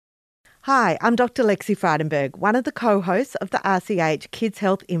Hi, I'm Dr. Lexi Frydenberg, one of the co-hosts of the RCH Kids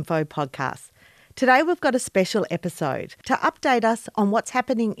Health Info podcast. Today we've got a special episode to update us on what's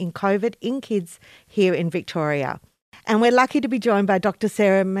happening in COVID in kids here in Victoria. And we're lucky to be joined by Dr.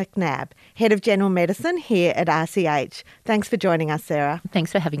 Sarah McNabb, Head of General Medicine here at RCH. Thanks for joining us, Sarah.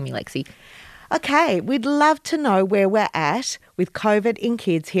 Thanks for having me, Lexi. Okay, we'd love to know where we're at with COVID in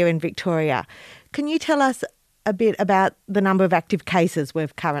kids here in Victoria. Can you tell us a bit about the number of active cases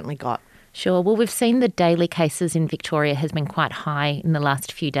we've currently got? Sure. Well, we've seen the daily cases in Victoria has been quite high in the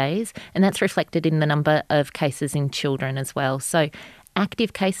last few days, and that's reflected in the number of cases in children as well. So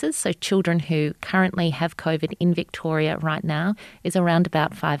active cases, so children who currently have COVID in Victoria right now, is around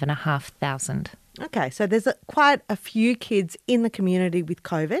about 5,500. Okay, so there's quite a few kids in the community with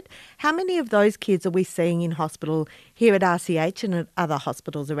COVID. How many of those kids are we seeing in hospital here at RCH and at other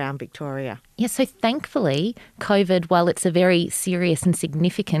hospitals around Victoria? Yeah, so thankfully, COVID, while it's a very serious and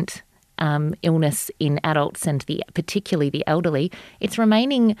significant illness in adults and particularly the elderly, it's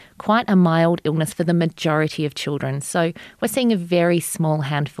remaining quite a mild illness for the majority of children. So we're seeing a very small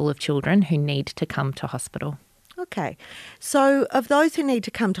handful of children who need to come to hospital. Okay, so of those who need to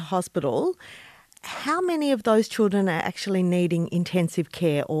come to hospital, how many of those children are actually needing intensive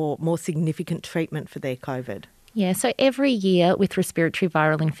care or more significant treatment for their COVID? Yeah, so every year with respiratory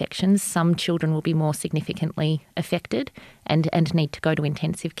viral infections, some children will be more significantly affected and need to go to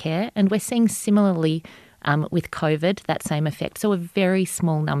intensive care. And we're seeing similarly with COVID that same effect. So a very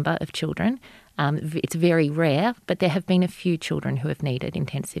small number of children. It's very rare, but there have been a few children who have needed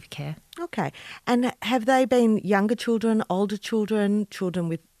intensive care. Okay. And have they been younger children, older children,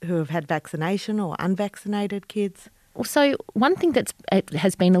 children who have had vaccination or unvaccinated kids? So one thing that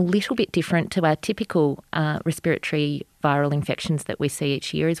has been a little bit different to our typical respiratory viral infections that we see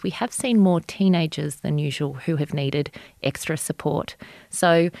each year is we have seen more teenagers than usual who have needed extra support.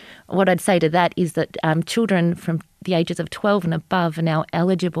 So what I'd say to that is that children from the ages of 12 and above are now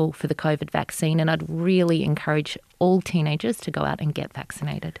eligible for the COVID vaccine, and I'd really encourage all teenagers to go out and get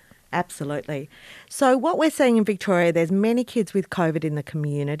vaccinated. Absolutely. So what we're seeing in Victoria, there's many kids with COVID in the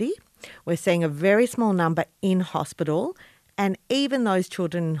community. We're seeing a very small number in hospital, and even those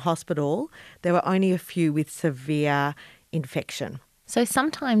children in hospital, there were only a few with severe infection. So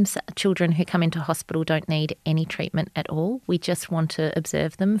sometimes children who come into hospital don't need any treatment at all. We just want to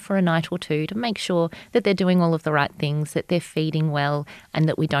observe them for a night or two to make sure that they're doing all of the right things, that they're feeding well, and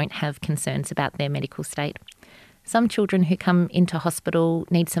that we don't have concerns about their medical state. Some children who come into hospital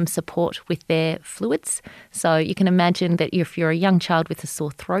need some support with their fluids. So you can imagine that if you're a young child with a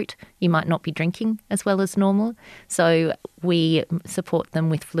sore throat, you might not be drinking as well as normal. So we support them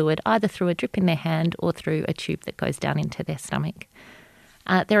with fluid either through a drip in their hand or through a tube that goes down into their stomach.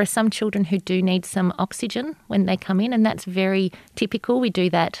 There are some children who do need some oxygen when they come in, and that's very typical. We do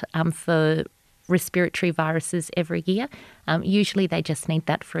that for respiratory viruses every year. Usually they just need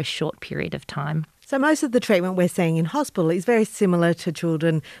that for a short period of time. So most of the treatment we're seeing in hospital is very similar to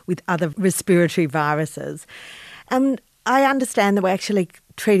children with other respiratory viruses. And I understand that we're actually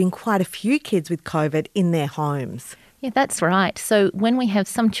treating quite a few kids with COVID in their homes. Yeah, that's right. So when we have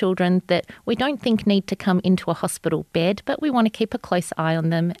some children that we don't think need to come into a hospital bed, but we want to keep a close eye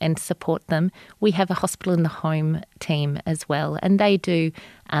on them and support them, we have a hospital in the home team as well. And they do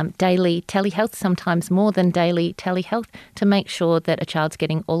daily telehealth, sometimes more than daily telehealth, to make sure that a child's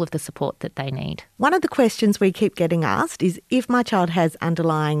getting all of the support that they need. One of the questions we keep getting asked is if my child has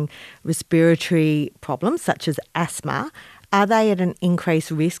underlying respiratory problems such as asthma, are they at an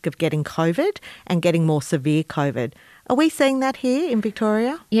increased risk of getting COVID and getting more severe COVID? Are we seeing that here in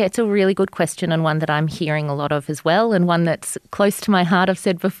Victoria? Yeah, it's a really good question, and one that I'm hearing a lot of as well, and one that's close to my heart, I've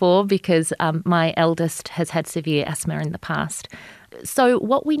said before, because my eldest has had severe asthma in the past. So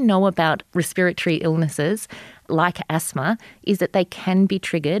what we know about respiratory illnesses like asthma is that they can be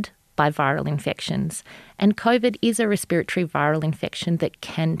triggered by viral infections. And COVID is a respiratory viral infection that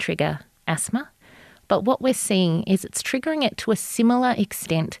can trigger asthma. But what we're seeing is it's triggering it to a similar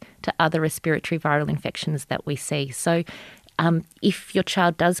extent to other respiratory viral infections that we see. So if your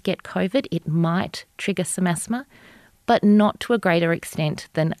child does get COVID, it might trigger some asthma, but not to a greater extent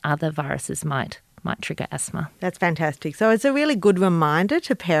than other viruses might trigger asthma. That's fantastic. So it's a really good reminder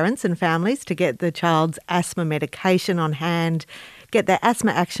to parents and families to get the child's asthma medication on hand, get their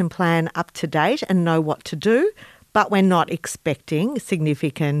asthma action plan up to date and know what to do. But we're not expecting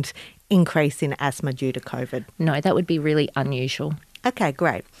significant increase in asthma due to COVID. No, that would be really unusual. Okay,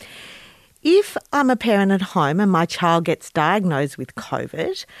 great. If I'm a parent at home and my child gets diagnosed with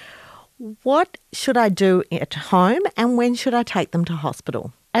COVID, what should I do at home and when should I take them to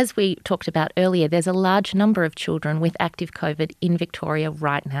hospital? As we talked about earlier, there's a large number of children with active COVID in Victoria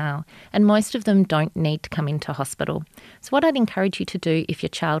right now, and most of them don't need to come into hospital. So what I'd encourage you to do if your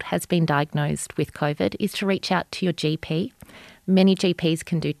child has been diagnosed with COVID is to reach out to your GP. Many GPs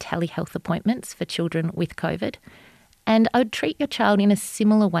can do telehealth appointments for children with COVID. And I would treat your child in a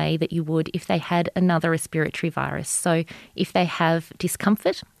similar way that you would if they had another respiratory virus. So if they have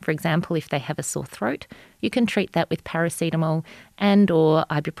discomfort, for example, if they have a sore throat, you can treat that with paracetamol and or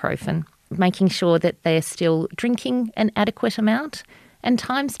ibuprofen, making sure that they're still drinking an adequate amount. And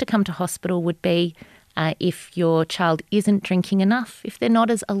times to come to hospital would be if your child isn't drinking enough, if they're not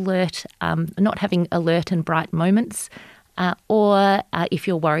as alert, not having alert and bright moments, or if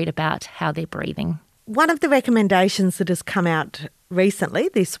you're worried about how they're breathing. One of the recommendations that has come out recently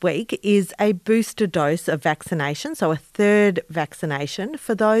this week is a booster dose of vaccination, so a third vaccination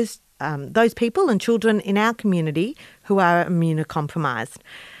for those people and children in our community who are immunocompromised.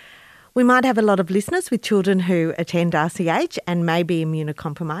 We might have a lot of listeners with children who attend RCH and may be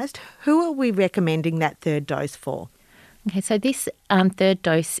immunocompromised. Who are we recommending that third dose for? Okay, so this third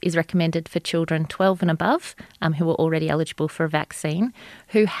dose is recommended for children 12 and above who are already eligible for a vaccine,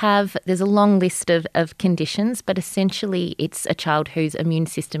 there's a long list of conditions, but essentially it's a child whose immune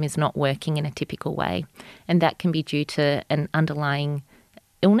system is not working in a typical way. And that can be due to an underlying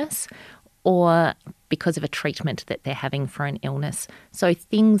illness or because of a treatment that they're having for an illness. So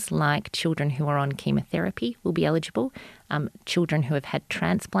things like children who are on chemotherapy will be eligible, children who have had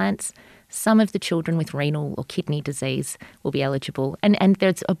transplants. Some of the children with renal or kidney disease will be eligible, and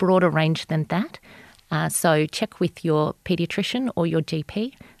there's a broader range than that. So check with your paediatrician or your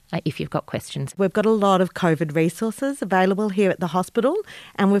GP if you've got questions. We've got a lot of COVID resources available here at the hospital,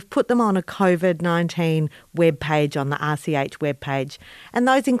 and we've put them on a COVID-19 webpage on the RCH webpage. And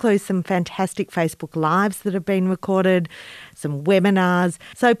those include some fantastic Facebook Lives that have been recorded, some webinars.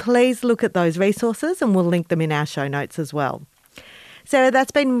 So please look at those resources and we'll link them in our show notes as well. Sarah,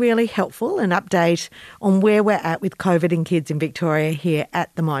 that's been really helpful, an update on where we're at with COVID in kids in Victoria here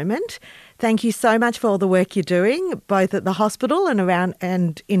at the moment. Thank you so much for all the work you're doing, both at the hospital and around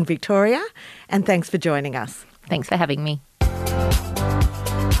and in Victoria. And thanks for joining us. Thanks for having me.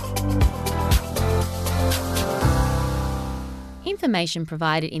 Information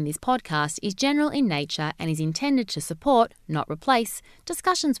provided in this podcast is general in nature and is intended to support, not replace,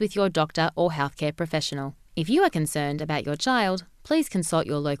 discussions with your doctor or healthcare professional. If you are concerned about your child, please consult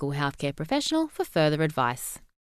your local healthcare professional for further advice.